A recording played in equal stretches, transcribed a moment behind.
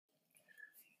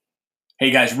Hey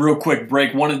guys, real quick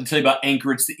break. Wanted to tell you about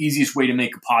Anchor. It's the easiest way to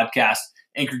make a podcast.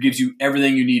 Anchor gives you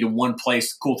everything you need in one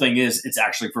place. The cool thing is it's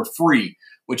actually for free,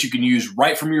 which you can use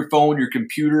right from your phone, your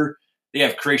computer. They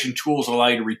have creation tools that allow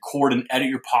you to record and edit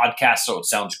your podcast so it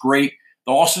sounds great.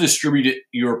 They'll also distribute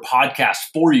your podcast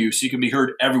for you so you can be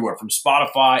heard everywhere from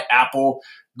Spotify, Apple,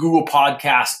 Google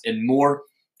Podcasts, and more.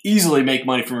 Easily make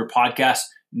money from your podcast.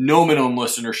 No minimum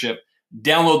listenership.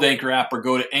 Download the Anchor app or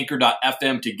go to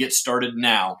anchor.fm to get started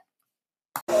now.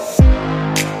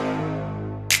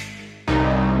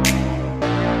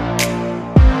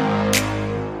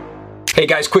 Hey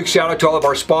guys, quick shout out to all of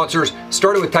our sponsors.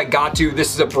 Started with Taigatu.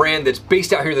 This is a brand that's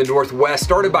based out here in the Northwest,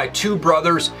 started by two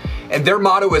brothers, and their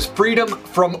motto is freedom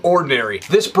from ordinary.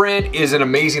 This brand is an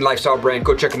amazing lifestyle brand.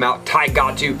 Go check them out,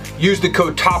 Taigatu. Use the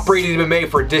code TOPRATEDMMA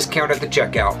for a discount at the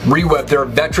checkout. Reweb, they're a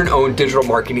veteran-owned digital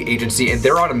marketing agency, and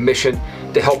they're on a mission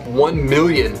to help 1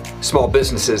 million small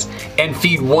businesses and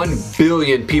feed 1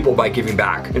 billion people by giving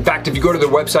back. In fact, if you go to their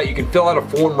website, you can fill out a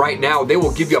form right now. They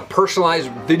will give you a personalized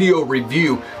video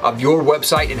review of your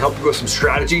website and help you with some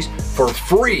strategies for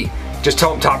free. Just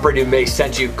tell them Top Rated May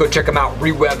sent you. Go check them out,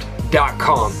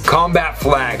 rewebbed.com. Combat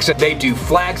flags. They do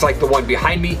flags like the one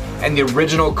behind me and the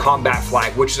original combat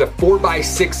flag, which is a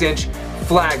 4x6 inch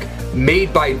flag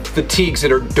made by fatigues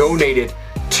that are donated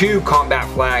to combat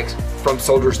flags from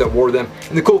soldiers that wore them.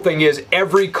 And the cool thing is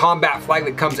every combat flag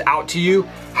that comes out to you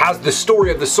has the story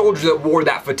of the soldier that wore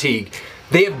that fatigue.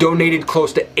 They have donated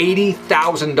close to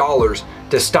 $80,000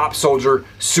 to Stop Soldier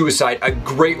Suicide, a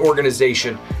great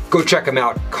organization. Go check them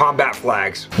out, Combat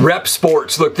Flags. Rep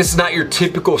Sports, look, this is not your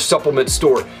typical supplement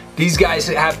store. These guys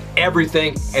have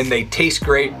everything and they taste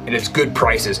great and it's good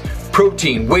prices.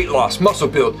 Protein, weight loss, muscle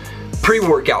build,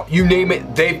 pre-workout, you name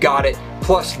it, they've got it.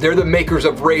 Plus, they're the makers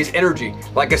of Raise Energy.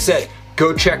 Like I said,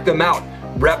 go check them out.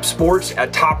 Rep Sports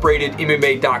at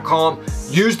topratedmma.com.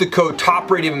 Use the code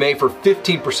TOPRATEDMMA for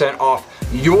 15% off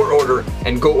your order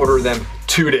and go order them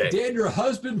today. Dan, your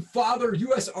husband, father,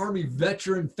 U.S. Army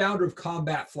veteran, founder of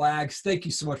Combat Flags. Thank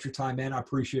you so much for your time, man. I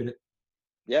appreciate it.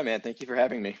 Yeah, man. Thank you for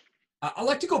having me. I'd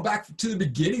like to go back to the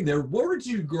beginning there. Where did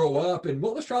you grow up and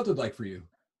what was childhood like for you?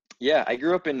 Yeah, I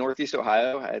grew up in Northeast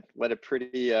Ohio. I led a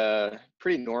pretty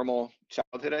normal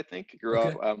childhood, I think. Grew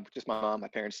up, just my mom, my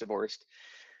parents divorced.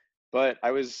 But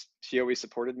she always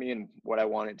supported me in what I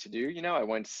wanted to do. You know, I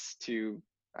went to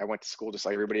school just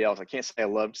like everybody else. I can't say I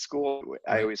loved school.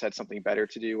 I always had something better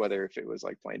to do, whether if it was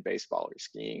like playing baseball or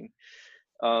skiing.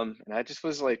 And I just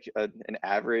was like an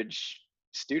average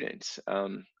student.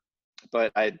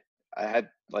 But I had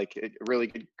like a really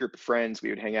good group of friends. We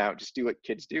would hang out, just do what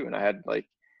kids do. And I had like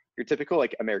your typical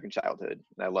like American childhood.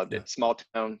 And I loved it. Small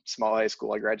town, small high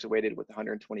school. I graduated with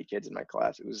 120 kids in my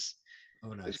class. It was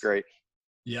great.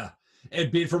 Yeah.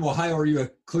 And being from Ohio, are you a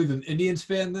Cleveland Indians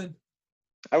fan then?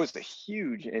 I was a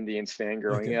huge Indians fan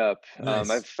growing up.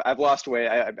 Nice. I've lost weight.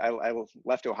 I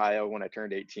left Ohio when I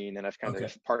turned 18, and I've kind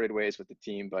of parted ways with the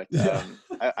team. But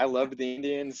I loved the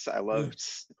Indians. I loved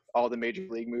all the major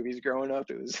league movies growing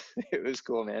up. It was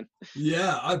cool, man.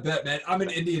 Yeah, I bet, man. I'm an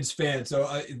Indians fan, so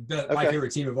my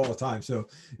favorite team of all time. So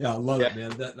yeah, I love it,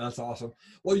 man. That's awesome.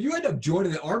 Well, you end up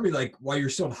joining the Army like while you're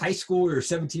still in high school. You're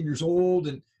 17 years old,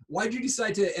 and why did you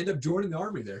decide to end up joining the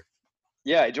Army there?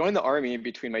 Yeah, I joined the Army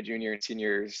between my junior and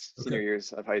senior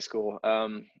years of high school.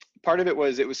 Part of it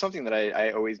was something that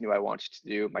I always knew I wanted to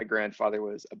do. My grandfather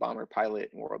was a bomber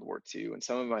pilot in World War II, and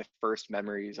some of my first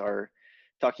memories are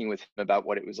talking with him about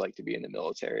what it was like to be in the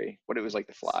military, what it was like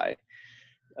to fly.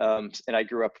 And I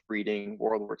grew up reading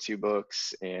World War II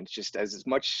books, and just as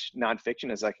much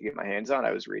nonfiction as I could get my hands on,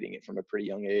 I was reading it from a pretty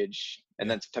young age. And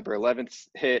then September 11th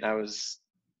hit, and I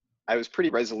was pretty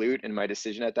resolute in my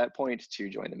decision at that point to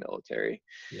join the military.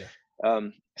 Yeah.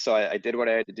 So I did what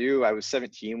I had to do. I was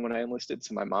 17 when I enlisted,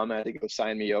 so my mom had to go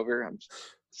sign me over. I'm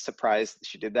surprised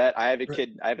she did that. I have a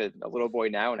kid. I have a little boy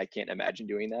now, and I can't imagine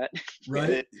doing that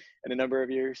in a number of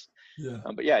years. Yeah.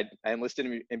 But yeah, I enlisted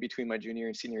in between my junior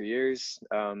and senior years.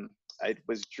 I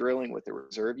was drilling with the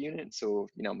reserve unit, so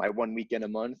my 1 weekend a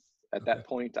month. At that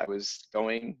point, I was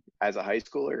going as a high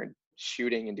schooler and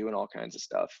shooting and doing all kinds of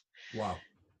stuff. Wow.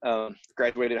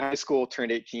 Graduated high school,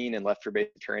 turned 18, and left for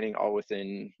basic training all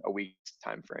within a week's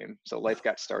time frame. So life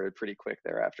got started pretty quick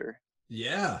thereafter.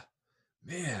 Yeah,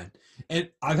 man. And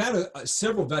I've had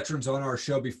several veterans on our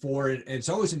show before, and it's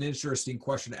always an interesting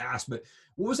question to ask, but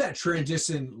what was that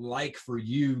transition like for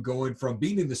you going from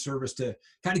being in the service to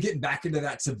kind of getting back into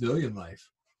that civilian life?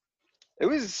 It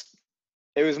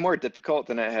was more difficult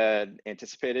than I had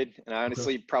anticipated, and I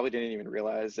honestly probably didn't even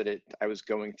realize that I was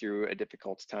going through a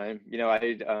difficult time.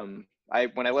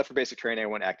 when I left for basic training, I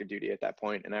went active duty at that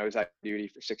point, and I was active duty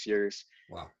for 6 years.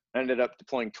 Wow. I ended up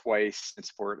deploying twice in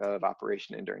support of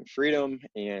Operation Enduring Freedom,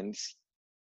 and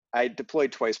I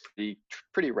deployed twice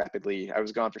pretty rapidly. I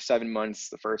was gone for 7 months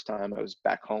the first time. I was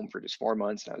back home for just 4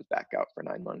 months, and I was back out for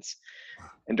 9 months. Wow.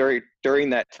 And during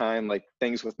that time, like,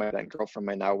 things with my then girlfriend,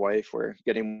 my now wife, were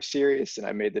getting more serious, and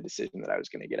I made the decision that I was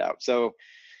going to get out. So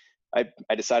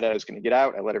I decided I was going to get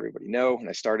out. I let everybody know, and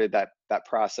I started that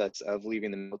process of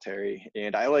leaving the military.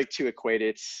 And I like to equate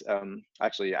it.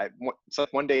 Actually, it's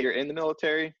like one day you're in the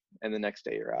military, and the next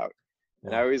day you're out.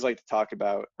 And I always like to talk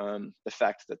about the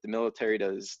fact that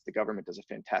the government does a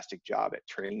fantastic job at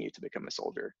training you to become a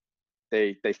soldier.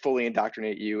 They fully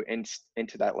indoctrinate you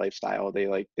into that lifestyle. They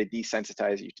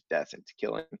desensitize you to death and to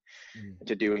killing, and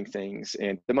to doing things.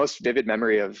 And the most vivid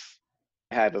memory I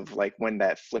have of like when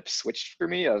that flip switched for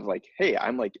me of like, hey,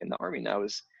 I'm like in the Army now,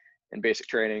 is in basic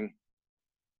training,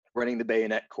 running the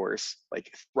bayonet course,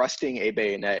 like thrusting a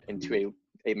bayonet into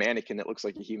a mannequin that looks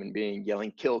like a human being,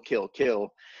 yelling, kill, kill,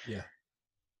 kill. Yeah.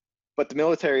 But the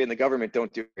military and the government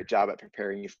don't do a great job at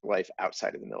preparing you for life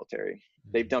outside of the military.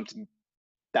 They've dumped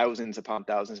thousands upon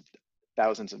thousands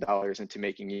of dollars into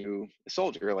making you a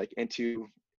soldier, like into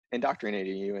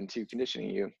indoctrinating you, into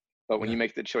conditioning you. But when you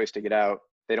make the choice to get out,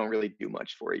 they don't really do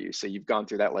much for you. So you've gone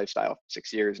through that lifestyle for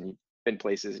 6 years, and you've been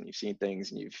places, and you've seen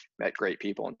things, and you've met great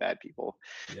people and bad people.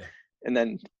 Yeah. And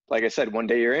then, like I said, one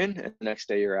day you're in, and the next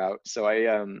day you're out. So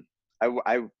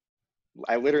I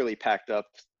literally packed up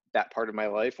that part of my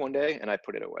life one day, and I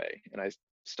put it away, and I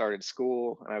started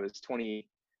school, and I was 23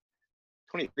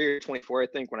 or 24, I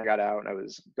think, when I got out, and I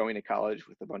was going to college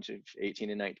with a bunch of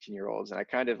 18 and 19-year-olds. And I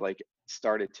kind of like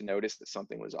started to notice that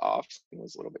something was off, something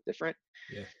was a little bit different.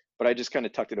 Yeah. But I just kind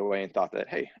of tucked it away and thought that,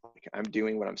 hey, like, I'm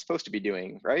doing what I'm supposed to be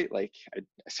doing, right? Like I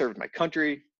served my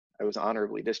country, I was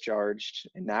honorably discharged,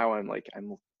 and now I'm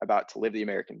about to live the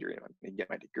American dream. I'm going to get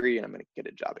my degree, and I'm going to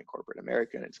get a job in corporate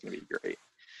America, and it's going to be great.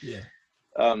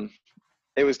 Yeah.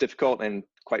 It was difficult, and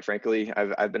quite frankly,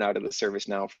 I've been out of the service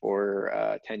now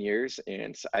for 10 years,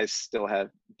 and I still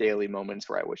have daily moments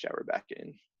where I wish I were back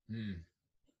in.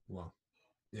 Wow.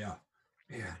 Yeah,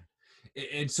 man.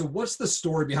 And so what's the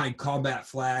story behind Combat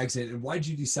Flags, and why did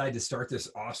you decide to start this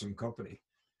awesome company?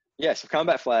 Yeah, so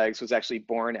Combat Flags was actually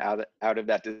born out of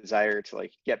that desire to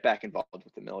like get back involved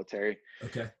with the military.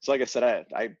 Okay. So like I said,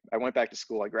 I went back to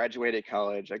school. I graduated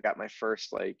college. I got my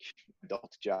first like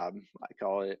adult job, I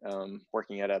call it,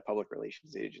 working at a public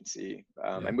relations agency.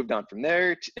 I moved on from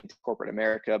there into corporate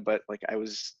America, but like I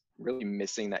was really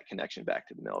missing that connection back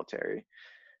to the military.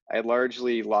 I had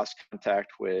largely lost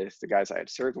contact with the guys I had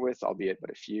served with, albeit but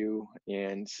a few.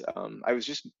 And I was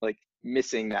just like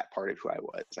missing that part of who I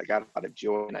was. I got a lot of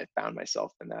joy, and I found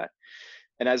myself in that.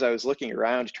 And as I was looking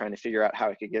around trying to figure out how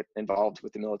I could get involved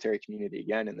with the military community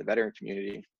again and the veteran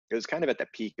community, it was kind of at the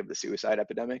peak of the suicide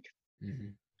epidemic,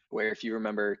 where if you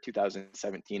remember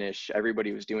 2017-ish,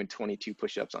 everybody was doing 22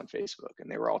 push-ups on Facebook,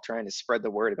 and they were all trying to spread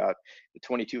the word about the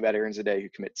 22 veterans a day who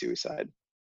commit suicide.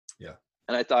 Yeah.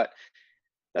 And I thought,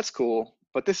 that's cool,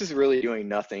 but this is really doing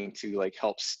nothing to like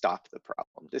help stop the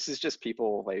problem. This is just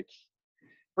people like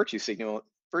virtue signaling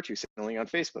on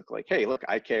Facebook. Like, hey, look,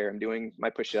 I care. I'm doing my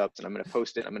push-ups, and I'm going to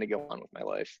post it. I'm going to go on with my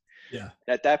life. Yeah.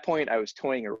 And at that point, I was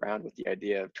toying around with the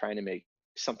idea of trying to make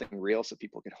something real so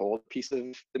people could hold a piece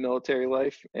of the military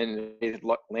life, and it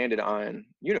landed on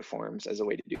uniforms as a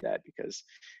way to do that, because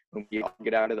when we all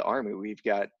get out of the Army, we've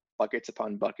got buckets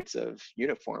upon buckets of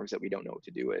uniforms that we don't know what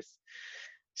to do with.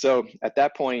 So at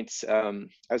that point, I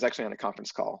was actually on a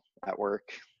conference call at work,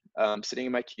 sitting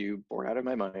in my cube, bored out of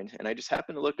my mind. And I just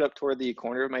happened to look up toward the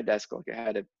corner of my desk like I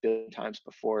had a billion times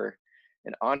before.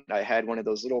 And on it, I had one of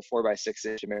those little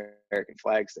 4x6-inch American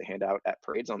flags they hand out at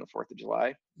parades on the 4th of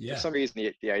July. Yeah. For some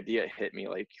reason, the idea hit me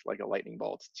like a lightning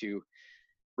bolt to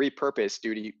repurpose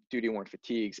duty-worn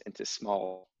fatigues into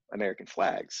small American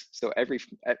flags. So I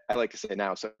like to say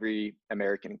now, so every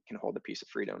American can hold a piece of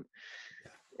freedom.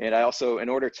 And I also, in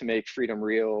order to make freedom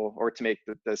real, or to make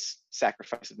the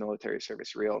sacrifice of military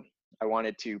service real, I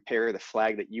wanted to pair the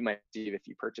flag that you might receive if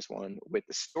you purchase one with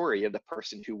the story of the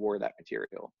person who wore that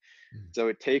material. So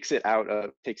it takes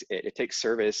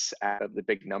service out of the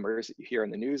big numbers that you hear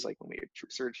in the news, like when we have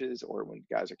troop surges or when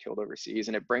guys are killed overseas,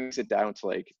 and it brings it down to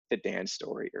like to Dan's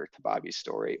story or to Bobby's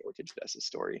story or to Jess's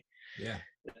story. Yeah.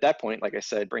 At that point, like I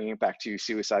said, bringing it back to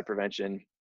suicide prevention,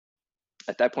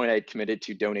 at that point, I had committed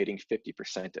to donating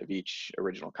 50% of each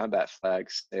original Combat Flag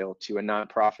sale to a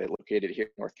nonprofit located here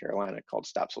in North Carolina called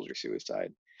Stop Soldier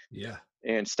Suicide. Yeah.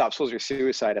 And Stop Soldier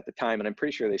Suicide at the time, and I'm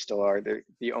pretty sure they still are, they're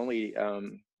the only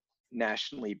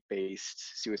nationally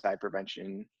based suicide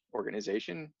prevention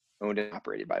organization owned and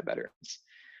operated by veterans.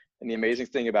 And the amazing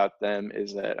thing about them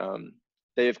is that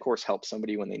they of course help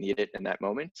somebody when they need it in that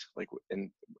moment, like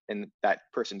in that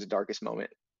person's darkest moment.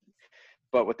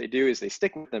 But what they do is they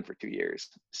stick with them for 2 years.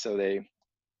 So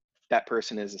that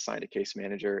person is assigned a case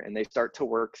manager, and they start to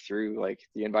work through like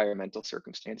the environmental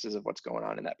circumstances of what's going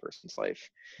on in that person's life.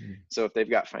 So if they've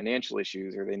got financial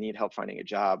issues, or they need help finding a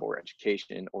job or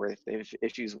education, or if they have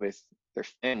issues with their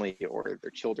family or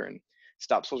their children,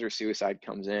 Stop Soldier Suicide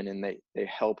comes in and they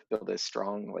help build a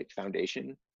strong like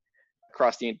foundation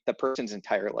across the person's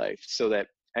entire life, so that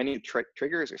any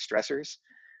triggers or stressors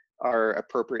are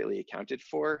appropriately accounted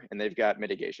for, and they've got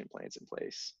mitigation plans in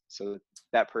place. So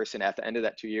that person, at the end of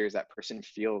that 2 years, that person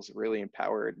feels really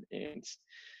empowered and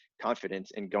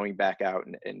confident in going back out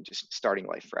and just starting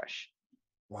life fresh.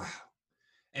 Wow.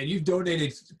 And you've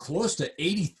donated close to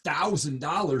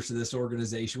 $80,000 to this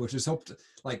organization, which has helped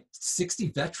like 60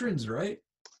 veterans, right?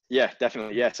 Yeah,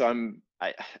 definitely. Yeah. So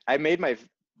I made my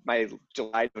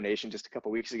July donation just a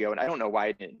couple weeks ago, and I don't know why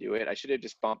I didn't do it. I should have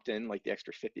just bumped in like the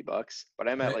extra $50, but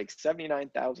I'm at like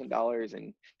 $79,000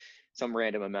 and some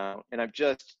random amount, and I'm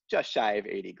just shy of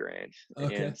 80 grand.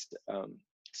 Okay. And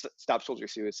Stop Soldier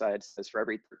Suicide says for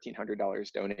every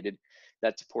 $1,300 donated,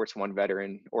 that supports one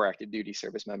veteran or active duty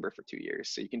service member for 2 years.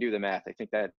 So you can do the math. I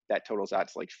think that totals out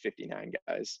to like 59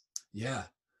 guys. Yeah,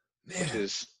 man. Which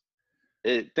is,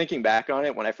 thinking back on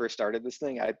it, when I first started this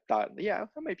thing, I thought, yeah,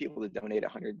 I might be able to donate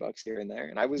 $100 here and there,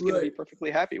 and I was going to be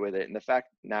perfectly happy with it. And the fact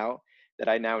now that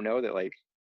I now know that like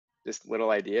this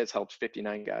little idea has helped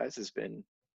 59 guys has been,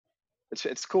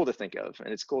 it's cool to think of,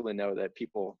 and it's cool to know that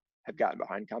people have gotten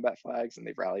behind combat flags and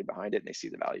they've rallied behind it and they see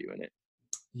the value in it.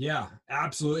 Yeah,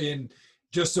 absolutely. And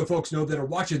just so folks know that are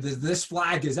watching this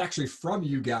flag is actually from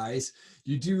you guys.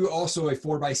 You do also a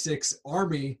 4x6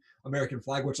 Army American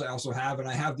flag, which I also have. And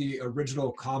I have the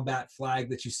original combat flag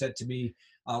that you sent to me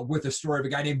with a story of a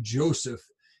guy named Joseph.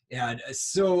 And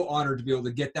so honored to be able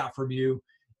to get that from you.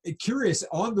 And curious,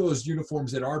 on those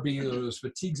uniforms that are being, those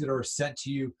fatigues that are sent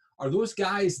to you, are those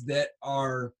guys that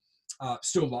are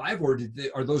still alive, or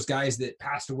are those guys that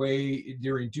passed away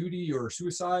during duty or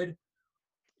suicide?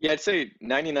 Yeah, I'd say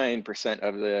 99%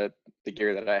 of the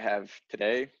gear that I have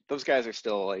today, those guys are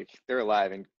still like, they're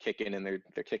alive and kicking, and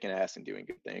they're kicking ass and doing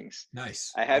good things.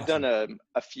 Nice. I have done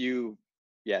a few,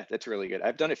 yeah, that's really good.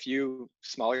 I've done a few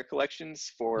smaller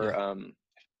collections for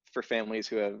families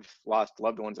who have lost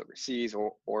loved ones overseas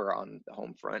or on the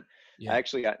home front. Yeah. I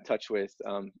actually got in touch with,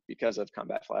 because of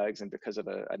combat flags and because of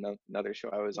another show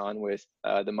I was on with,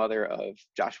 the mother of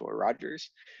Joshua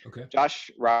Rogers. Okay. Josh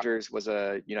Rogers was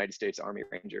a United States Army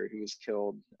Ranger who was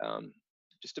killed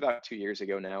just about 2 years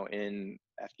ago now in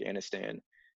Afghanistan.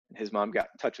 And his mom got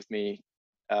in touch with me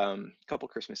a couple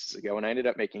Christmases ago, and I ended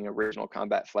up making original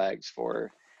combat flags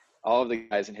for all of the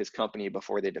guys in his company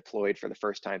before they deployed for the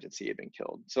first time since he had been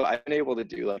killed. So I've been able to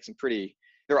do like some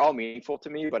they're all meaningful to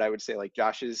me, but I would say like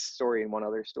Josh's story and one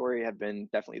other story have been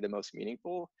definitely the most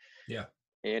meaningful. Yeah.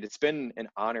 And it's been an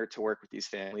honor to work with these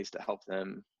families to help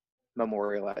them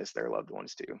memorialize their loved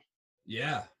ones too.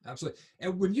 Yeah, absolutely.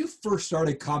 And when you first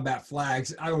started combat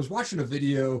flags, I was watching a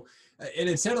video and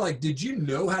it sounded like, did you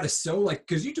know how to sew? Like,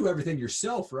 cause you do everything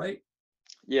yourself, right?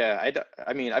 Yeah,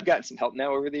 I mean, I've gotten some help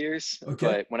now over the years,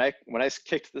 Okay. but when I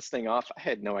kicked this thing off, I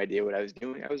had no idea what I was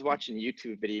doing. I was watching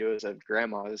YouTube videos of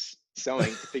grandmas sewing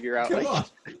to figure out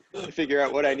to figure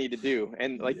out what I need to do.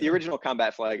 And like the original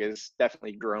combat flag has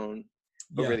definitely grown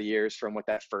over the years from what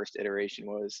that first iteration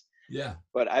was. Yeah.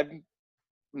 But I'm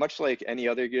much like any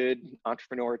other good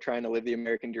entrepreneur trying to live the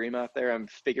American dream out there. I'm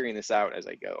figuring this out as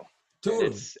I go.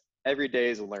 Totally. Every day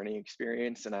is a learning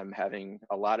experience, and I'm having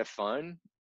a lot of fun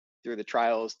through the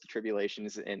trials, the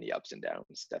tribulations, and the ups and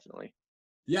downs, definitely.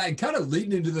 Yeah, and kind of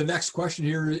leading into the next question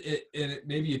here, and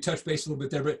maybe you touch base a little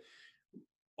bit there, but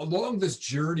along this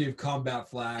journey of combat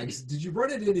flags, did you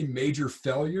run into any major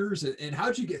failures, and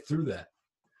how'd you get through that?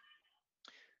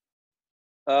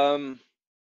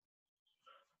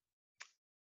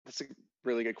 That's a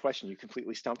really good question. You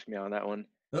completely stumped me on that one.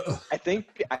 Uh-oh. I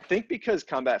think because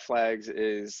combat flags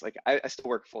is like, I still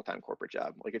work a full-time corporate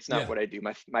job. Like it's not what I do.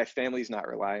 My family's not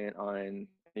reliant on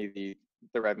any of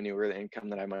the revenue or the income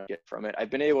that I might get from it. I've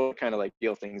been able to kind of like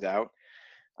deal things out.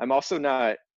 I'm also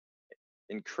not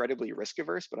incredibly risk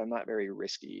averse, but I'm not very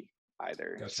risky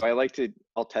either. Gotcha. So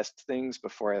I'll test things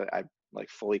before I like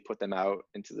fully put them out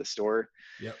into the store.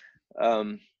 Yep.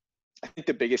 I think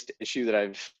the biggest issue that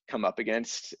I've come up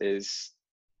against is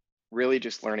really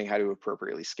just learning how to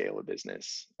appropriately scale a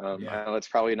business. I know it's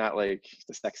probably not like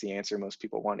the sexy answer most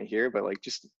people want to hear, but like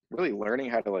just really learning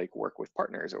how to like work with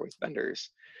partners or with vendors.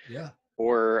 Yeah.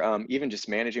 or even just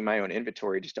managing my own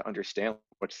inventory just to understand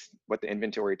what the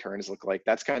inventory turns look like.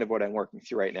 That's kind of what I'm working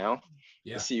through right now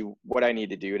to see what I need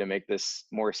to do to make this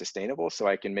more sustainable so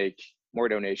I can make more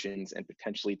donations and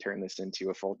potentially turn this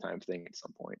into a full-time thing at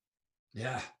some point.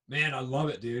 Yeah, man, I love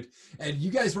it, dude. And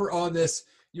you guys were on this,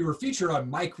 you were featured on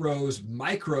Micro's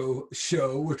Micro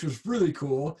show, which was really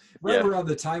cool. Right around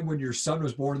the time when your son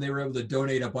was born, they were able to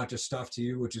donate a bunch of stuff to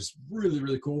you, which is really,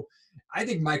 really cool. I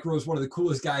think Micro is one of the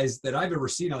coolest guys that I've ever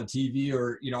seen on TV,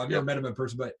 or, you know, I've never met him in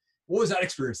person, but what was that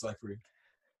experience like for you?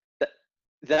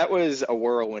 That was a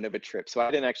whirlwind of a trip. So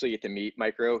I didn't actually get to meet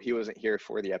Micro. He wasn't here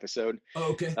for the episode.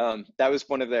 Oh, okay. That was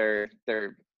one of their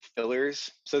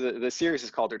fillers. So the series is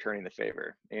called Returning the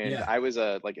Favor, and I was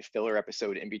a filler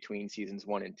episode in between seasons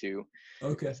 1 and 2.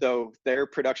 Okay. So their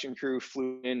production crew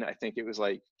flew in. I think it was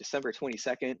like December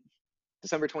 22nd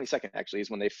actually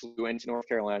is when they flew into North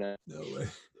Carolina. No way.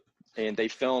 And they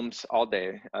filmed all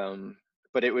day.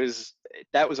 But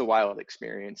that was a wild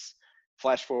experience.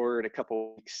 Flash forward a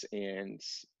couple weeks, and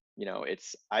you know,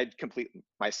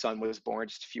 my son was born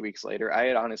just a few weeks later. I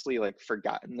had honestly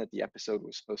forgotten that the episode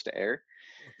was supposed to air.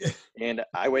 And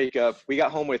I wake up, we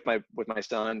got home with my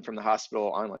son from the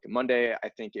hospital on like a Monday. I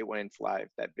think it went live,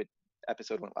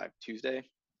 episode went live Tuesday.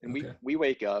 And we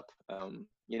wake up,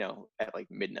 you know, at like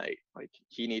midnight. Like,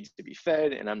 he needs to be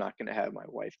fed, and I'm not going to have my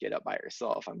wife get up by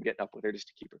herself. I'm getting up with her just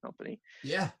to keep her company.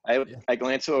 I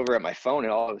glance over at my phone,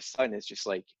 and all of a sudden it's just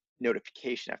like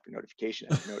notification after notification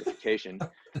after notification.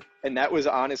 And that was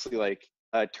honestly like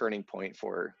a turning point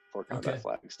for Combat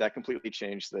Flags. That completely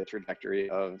changed the trajectory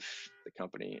of the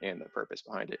company and the purpose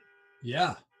behind it.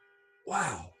 Yeah.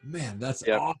 Wow, man, that's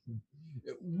awesome.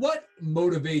 What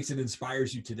motivates and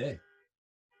inspires you today?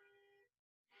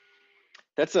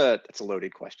 That's a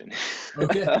loaded question.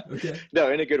 Okay.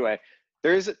 No, in a good way.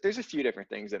 There's a few different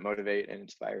things that motivate and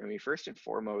inspire me. First and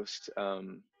foremost,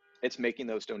 it's making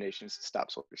those donations to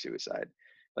stop soldier suicide.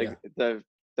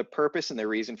 The purpose and the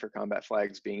reason for Combat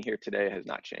Flags being here today has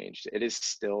not changed. It is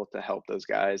still to help those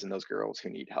guys and those girls who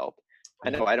need help. I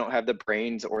know I don't have the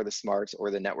brains or the smarts or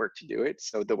the network to do it.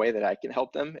 So the way that I can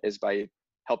help them is by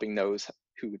helping those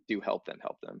who do help them.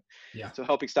 Yeah. So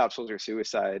helping stop soldier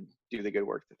suicide, do the good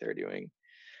work that they're doing.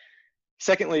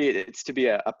 Secondly, it's to be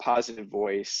a positive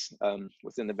voice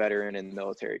within the veteran and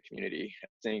military community. I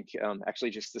think actually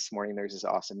just this morning, there's this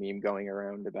awesome meme going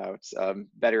around about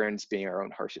veterans being our own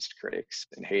harshest critics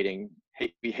and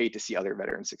we hate to see other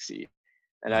veterans succeed.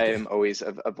 And I am always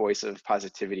a voice of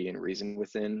positivity and reason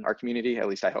within our community. At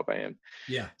least I hope I am.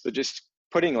 Yeah. So just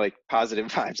putting like positive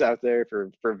vibes out there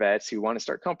for vets who want to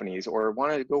start companies or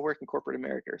want to go work in corporate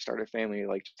America or start a family,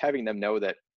 like just having them know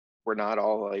that we're not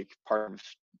all like part of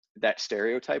that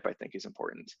stereotype, I think is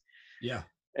important. Yeah.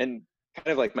 And kind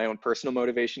of like my own personal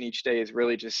motivation each day is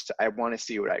really just, I want to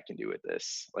see what I can do with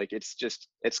this. Like,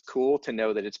 it's cool to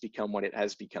know that it's become what it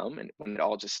has become. And when it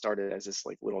all just started as this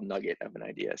like little nugget of an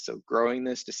idea. So growing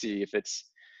this to see if it's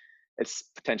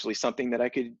potentially something that I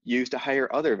could use to hire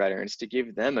other veterans to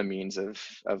give them a means of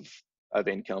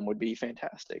income would be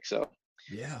fantastic. So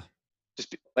yeah,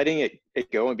 just letting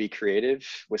it go and be creative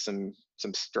with some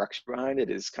structure behind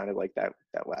it is kind of like that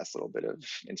last little bit of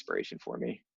inspiration for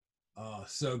me. Oh,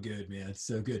 so good, man.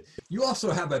 So good. You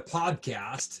also have a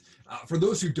podcast. For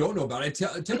those who don't know about it,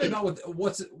 tell me about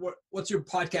what's your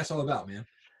podcast all about, man?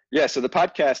 Yeah, so the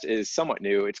podcast is somewhat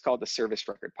new. It's called the Service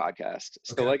Record Podcast.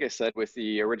 So like I said, with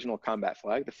the original combat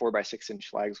flag, the 4x6-inch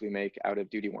flags we make out of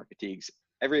duty worn fatigues,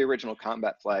 every original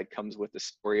combat flag comes with the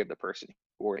story of the person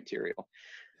who wore material.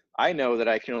 I know that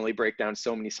I can only break down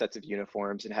so many sets of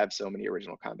uniforms and have so many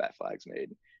original combat flags made.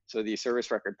 So the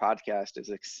Service Record Podcast is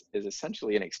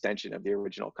essentially an extension of the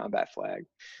original combat flag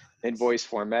in voice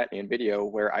format and video,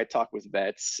 where I talk with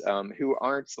vets who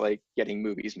aren't like getting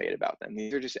movies made about them.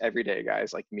 These are just everyday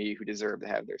guys like me who deserve to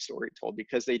have their story told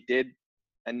because they did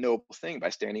a noble thing by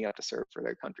standing up to serve for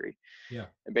their country. Yeah.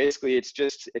 And basically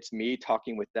it's me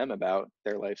talking with them about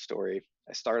their life story.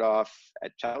 I start off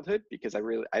at childhood because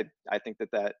I think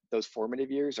that those formative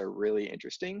years are really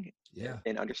interesting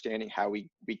in understanding how we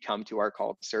come to our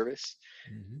call to service.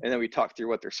 Mm-hmm. And then we talk through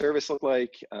what their service looked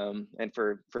like. And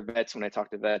for vets, when I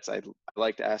talk to vets, I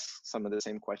like to ask some of the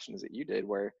same questions that you did,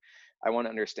 where I want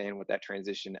to understand what that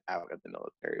transition out of the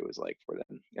military was like for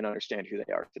them and understand who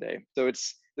they are today. So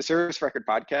it's the Service Record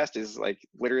Podcast is like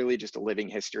literally just a living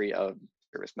history of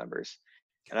service members.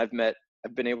 And I've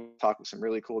been able to talk with some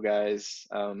really cool guys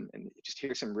and just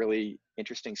hear some really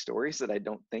interesting stories that I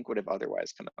don't think would have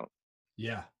otherwise come out.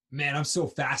 Yeah, man, I'm so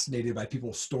fascinated by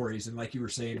people's stories. And like you were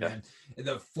saying, man, in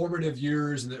the formative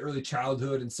years and the early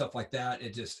childhood and stuff like that,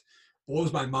 it just,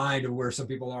 blows my mind of where some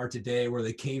people are today, where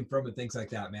they came from and things like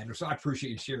that, man. So I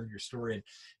appreciate you sharing your story,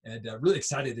 and really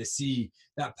excited to see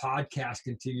that podcast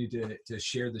continue to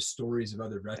share the stories of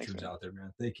other veterans out there,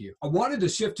 man. Thank you. I wanted to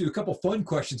shift to a couple fun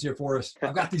questions here for us.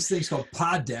 I've got these things called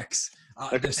pod decks.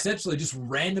 Essentially just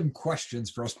random questions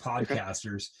for us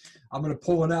podcasters. I'm going to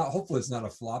pull one out. Hopefully it's not a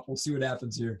flop. We'll see what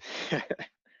happens here.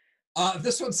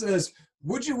 This one says,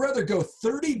 would you rather go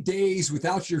 30 days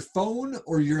without your phone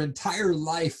or your entire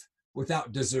life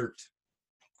without dessert?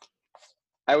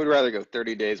 I would rather go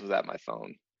 30 days without my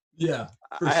phone. Yeah.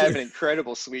 I have an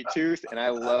incredible sweet tooth, and I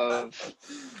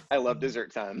love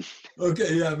dessert time.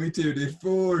 Okay, yeah, me too, dude.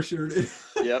 For sure, dude.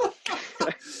 Yep.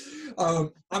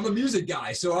 I'm a music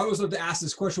guy, so I always love to ask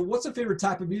this question. What's a favorite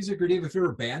type of music, or do you have a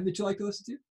favorite band that you like to listen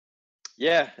to?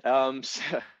 Yeah,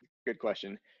 good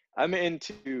question. I'm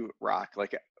into rock.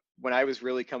 Like when I was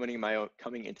really coming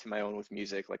into my own with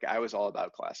music, like I was all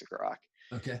about classic rock.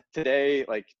 Okay. Today,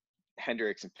 like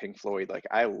Hendrix and Pink Floyd, like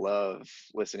I love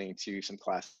listening to some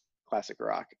classic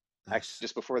rock. Nice. Actually,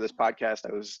 just before this podcast,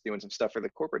 I was doing some stuff for the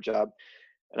corporate job,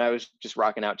 and I was just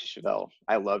rocking out to Chevelle.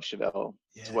 I love Chevelle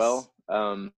as well.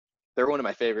 They're one of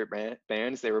my favorite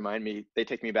bands. They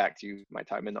take me back to my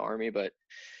time in the Army, but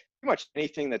pretty much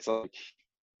anything that's like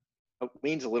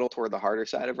leans a little toward the harder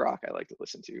side of rock, I like to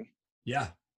listen to. Yeah,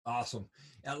 awesome.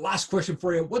 And last question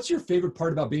for you. What's your favorite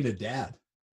part about being a dad?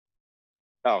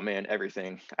 Oh man,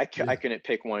 everything. I couldn't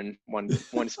pick one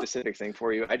specific thing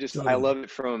for you. I love it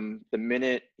from the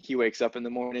minute he wakes up in the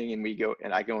morning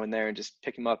and I go in there and just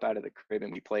pick him up out of the crib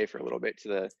and we play for a little bit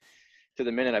to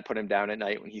the minute I put him down at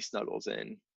night when he snuggles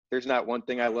in. There's not one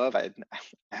thing I love. I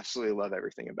absolutely love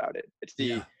everything about it.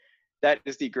 That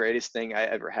is the greatest thing I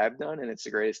ever have done, and it's the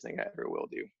greatest thing I ever will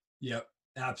do. Yep,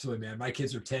 absolutely, man. My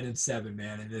kids are 10 and 7,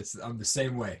 man, and I'm the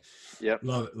same way. Yep.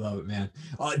 Love it, man.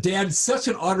 Dan, it's such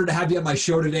an honor to have you on my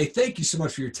show today. Thank you so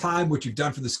much for your time, what you've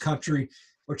done for this country,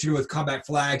 what you're doing with Combat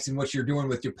Flags, and what you're doing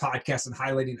with your podcast and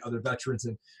highlighting other veterans,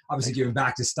 and obviously giving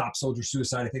back to Stop Soldier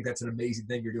Suicide. I think that's an amazing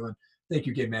thing you're doing. Thank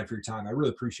you again, man, for your time. I really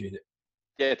appreciate it.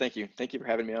 Yeah, thank you. Thank you for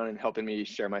having me on and helping me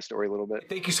share my story a little bit.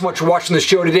 Thank you so much for watching the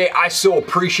show today. I so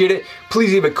appreciate it.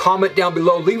 Please leave a comment down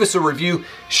below. Leave us a review.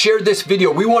 Share this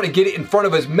video. We want to get it in front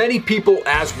of as many people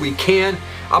as we can.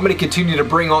 I'm going to continue to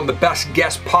bring on the best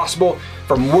guests possible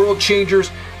from world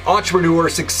changers,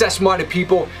 entrepreneurs, success-minded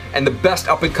people, and the best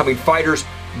up-and-coming fighters,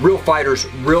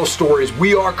 real stories.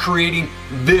 We are creating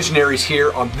visionaries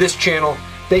here on this channel.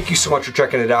 Thank you so much for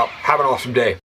checking it out. Have an awesome day.